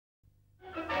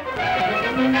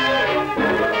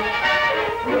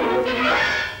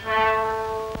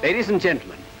Ladies and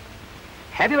gentlemen,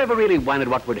 have you ever really wondered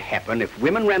what would happen if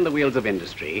women ran the wheels of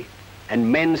industry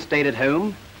and men stayed at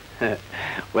home?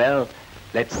 Well,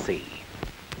 let's see.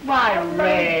 Why,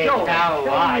 Reg, how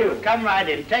are you? Come right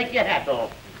in. Take your hat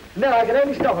off. No, I can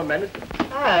only stop a minute.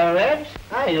 Hi, Reg.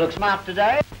 Hi, you look smart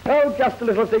today. Oh, just a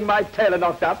little thing my tailor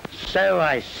knocked up. So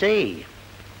I see.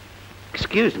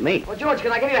 Excuse me. Well, George,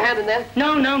 can I give you a hand in there?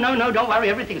 No, don't worry.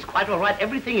 Everything's quite all right.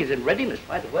 Everything is in readiness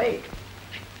right away.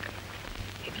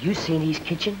 Have you seen his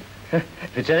kitchen?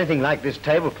 If it's anything like this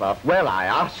tablecloth, well, I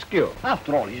ask you.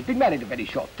 After all, he's been married a very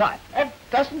short time. That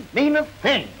doesn't mean a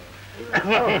thing.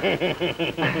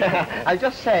 I was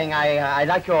just saying, I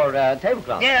like your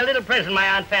tablecloth. Yeah, a little present my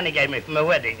Aunt Fanny gave me for my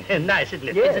wedding. Nice, isn't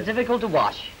it? Yes. Is it difficult to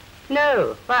wash?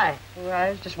 No. Why? Well,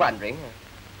 I was just wondering.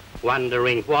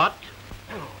 Wondering what?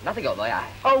 Oh, nothing on my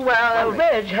eye. Oh, well,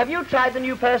 Reg, have you tried the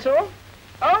new Persil?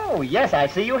 Oh, yes, I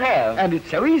see you have. And it's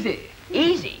so easy.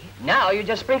 Easy? Now you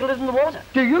just sprinkle it in the water.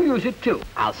 Do you use it, too?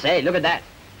 I'll say, look at that.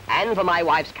 And for my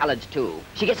wife's colours, too.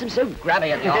 She gets them so grabby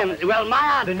at the office. Well,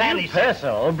 my Aunt Fanny said...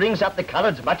 Persil brings up the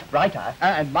colours much brighter.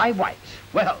 And my wife's.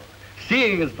 Well,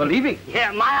 seeing is believing.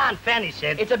 Yeah, my Aunt Fanny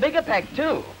said... It's a bigger pack,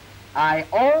 too. I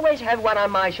always have one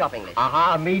on my shopping list.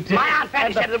 Uh-huh, me too. My Aunt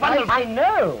Fanny said... I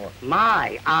know.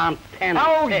 My Aunt Fanny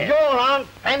said... Your Aunt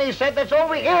Fanny said that's all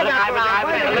we hear.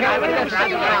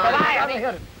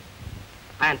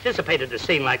 I anticipated a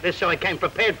scene like this, so I came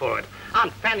prepared for it.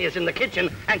 Aunt Fanny is in the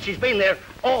kitchen, and she's been there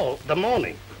all the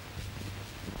morning.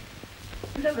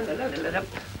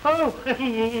 Oh,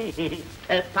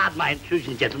 pardon my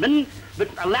intrusion, gentlemen, but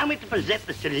allow me to present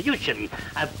the solution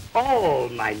of all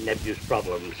my nephew's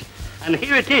problems. And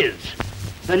here it is,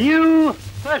 the new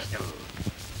Persil.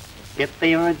 Get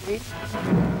the orange?